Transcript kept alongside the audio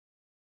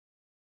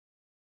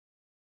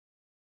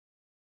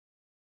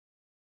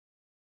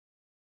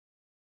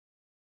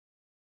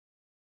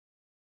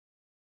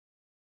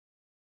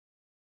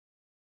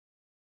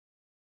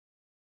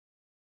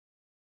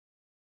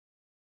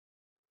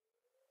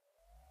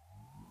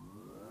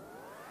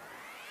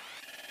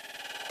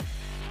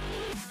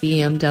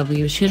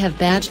BMW should have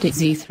badged it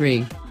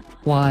Z3.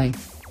 Why?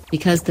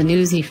 Because the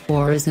new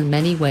Z4 is in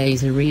many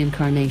ways a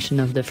reincarnation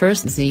of the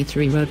first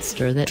Z3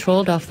 Roadster that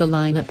rolled off the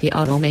line at the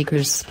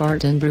automaker's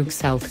Spartanburg,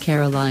 South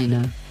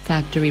Carolina,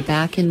 factory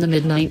back in the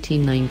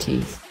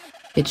mid-1990s.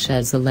 It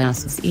sheds the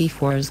last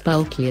Z4's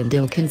bulky and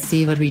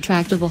ill-conceived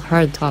retractable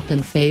hardtop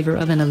in favor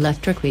of an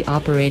electrically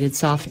operated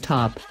soft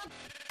top.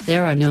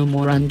 There are no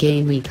more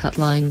ungainly cut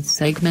lines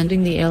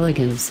segmenting the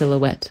elegant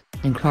silhouette,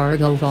 and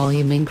cargo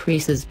volume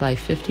increases by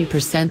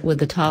 50% with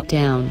the top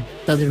down,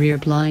 though the rear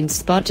blind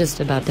spot just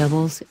about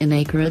doubles in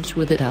acreage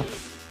with it up.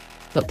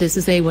 But this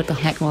is a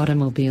what-the-heck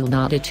automobile,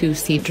 not a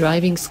two-seat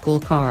driving school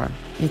car.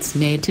 It's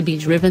made to be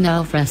driven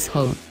al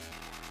fresco.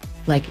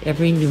 Like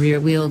every new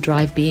rear-wheel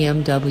drive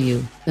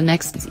BMW, the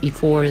next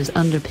Z4 is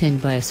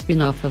underpinned by a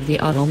spin-off of the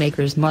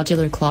automaker's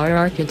modular car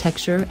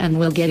architecture and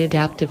will get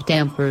adaptive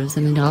dampers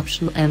and an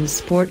optional M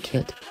Sport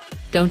kit.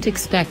 Don't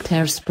expect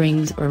air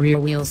springs or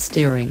rear-wheel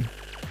steering.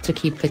 To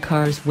keep the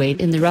car's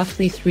weight in the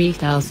roughly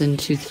 3,000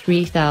 to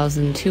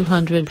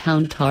 3,200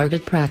 pound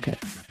target bracket,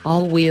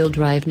 all-wheel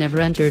drive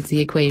never entered the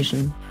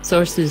equation,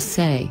 sources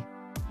say.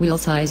 Wheel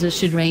sizes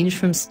should range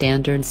from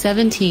standard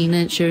 17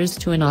 inches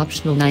to an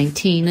optional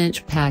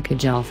 19-inch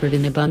package offered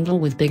in a bundle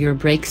with bigger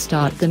brakes.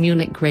 The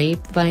Munich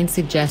Grapevine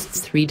suggests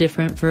 3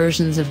 different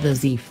versions of the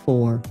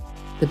Z4.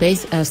 The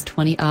base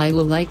S20i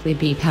will likely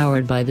be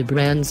powered by the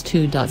brand's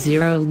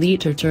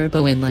 2.0-liter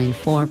turbo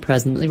inline-4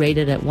 presently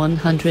rated at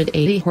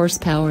 180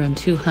 horsepower and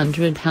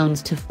 200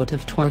 pounds-to-foot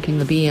of torque in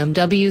the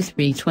BMW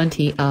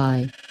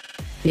 320i.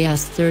 The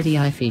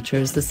S30i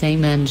features the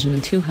same engine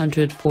and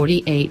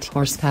 248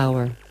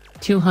 horsepower,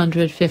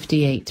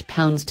 258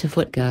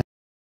 pounds-to-foot guts.